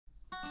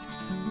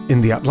In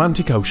the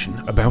Atlantic Ocean,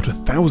 about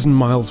 1,000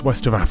 miles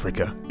west of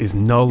Africa, is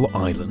Null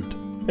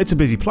Island. It's a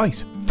busy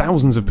place.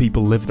 Thousands of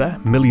people live there,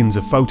 millions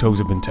of photos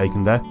have been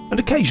taken there,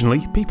 and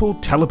occasionally people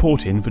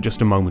teleport in for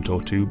just a moment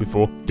or two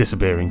before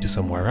disappearing to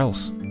somewhere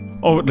else.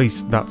 Or at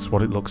least that's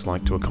what it looks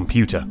like to a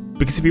computer.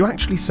 Because if you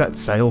actually set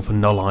sail for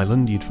Null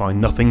Island, you'd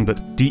find nothing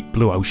but deep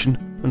blue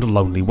ocean and a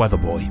lonely weather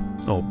buoy.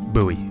 Or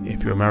buoy,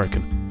 if you're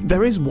American.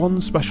 There is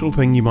one special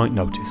thing you might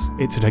notice.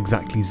 It's at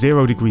exactly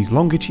 0 degrees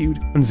longitude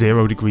and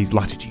 0 degrees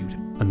latitude.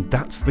 And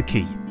that's the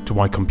key to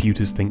why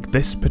computers think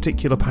this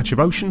particular patch of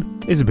ocean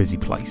is a busy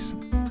place.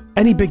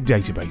 Any big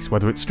database,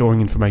 whether it's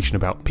storing information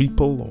about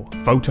people, or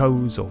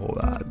photos, or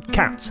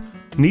cats,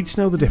 needs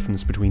to know the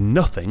difference between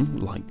nothing,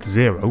 like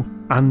 0,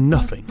 and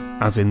nothing,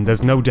 as in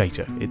there's no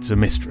data, it's a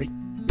mystery.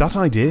 That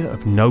idea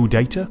of no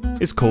data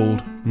is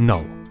called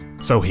null.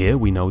 So here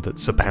we know that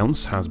Sir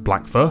Pounce has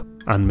black fur,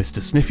 and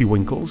Mr.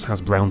 Sniffywinkles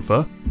has brown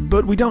fur,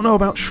 but we don't know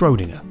about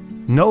Schrödinger.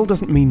 Null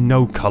doesn't mean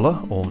no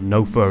colour or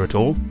no fur at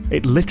all,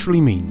 it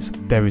literally means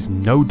there is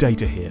no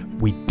data here,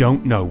 we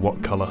don't know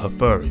what colour her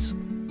fur is.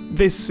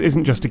 This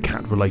isn't just a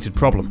cat-related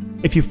problem.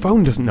 If your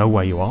phone doesn't know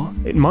where you are,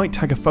 it might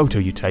tag a photo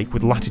you take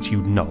with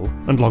latitude null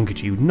and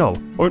longitude null,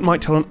 or it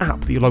might tell an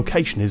app that your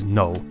location is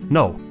null,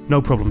 null.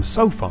 No problem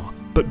so far,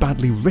 but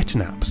badly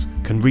written apps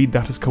can read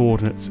that as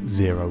coordinates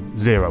 0,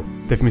 0.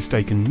 They've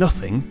mistaken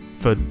nothing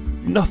for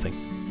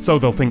nothing. So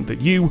they'll think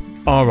that you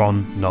are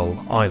on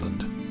Null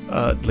Island.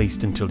 At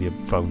least until your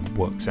phone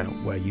works out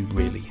where you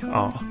really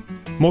are.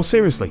 More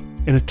seriously,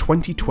 in a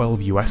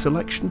 2012 US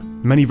election,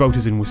 many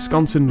voters in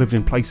Wisconsin lived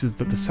in places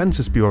that the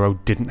Census Bureau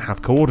didn't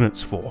have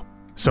coordinates for.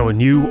 So a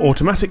new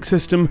automatic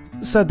system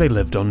said they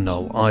lived on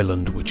Null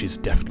Island, which is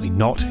definitely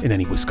not in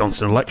any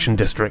Wisconsin election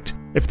district.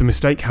 If the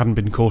mistake hadn't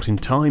been caught in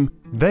time,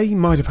 they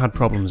might have had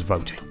problems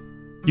voting.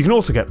 You can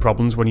also get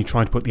problems when you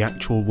try to put the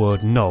actual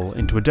word null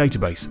into a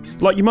database,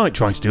 like you might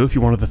try to do if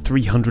you're one of the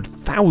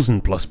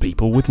 300,000 plus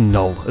people with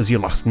null as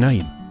your last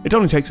name. It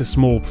only takes a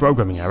small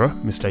programming error,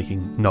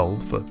 mistaking null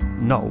for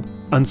null,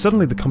 and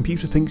suddenly the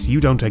computer thinks you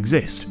don't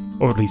exist,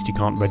 or at least you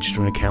can't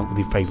register an account with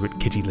your favourite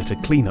kitty litter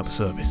cleanup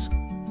service.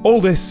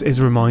 All this is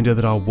a reminder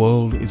that our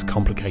world is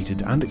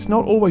complicated, and it's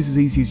not always as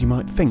easy as you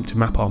might think to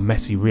map our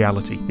messy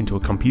reality into a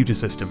computer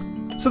system.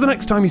 So the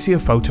next time you see a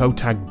photo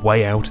tagged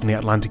way out in the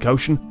Atlantic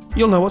Ocean,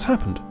 you'll know what's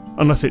happened,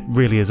 unless it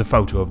really is a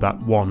photo of that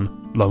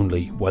one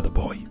lonely weather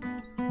buoy.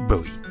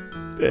 Buoy.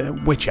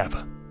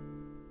 Whichever.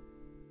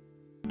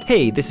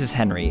 Hey, this is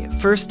Henry.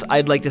 First,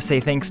 I'd like to say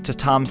thanks to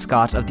Tom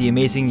Scott of the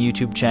amazing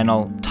YouTube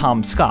channel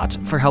Tom Scott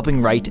for helping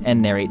write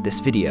and narrate this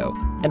video.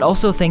 And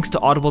also thanks to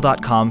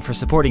Audible.com for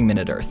supporting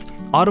MinuteEarth.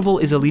 Audible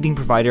is a leading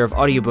provider of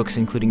audiobooks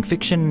including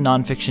fiction,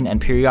 nonfiction, and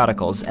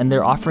periodicals, and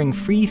they're offering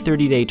free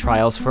 30-day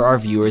trials for our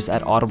viewers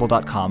at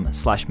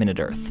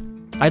audible.com/MinuteEarth.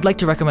 I'd like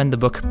to recommend the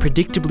book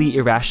Predictably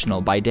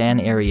Irrational by Dan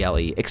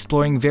Ariely,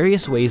 exploring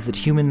various ways that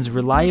humans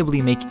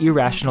reliably make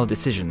irrational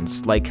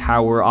decisions, like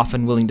how we're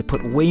often willing to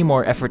put way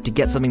more effort to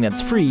get something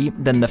that's free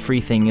than the free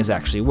thing is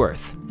actually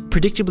worth.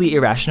 Predictably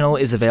Irrational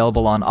is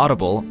available on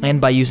Audible,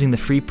 and by using the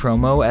free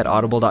promo at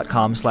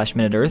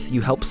audible.com/MinuteEarth,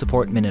 you help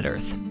support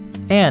MinuteEarth.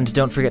 And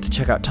don't forget to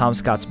check out Tom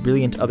Scott's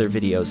brilliant other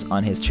videos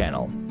on his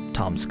channel,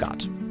 Tom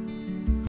Scott.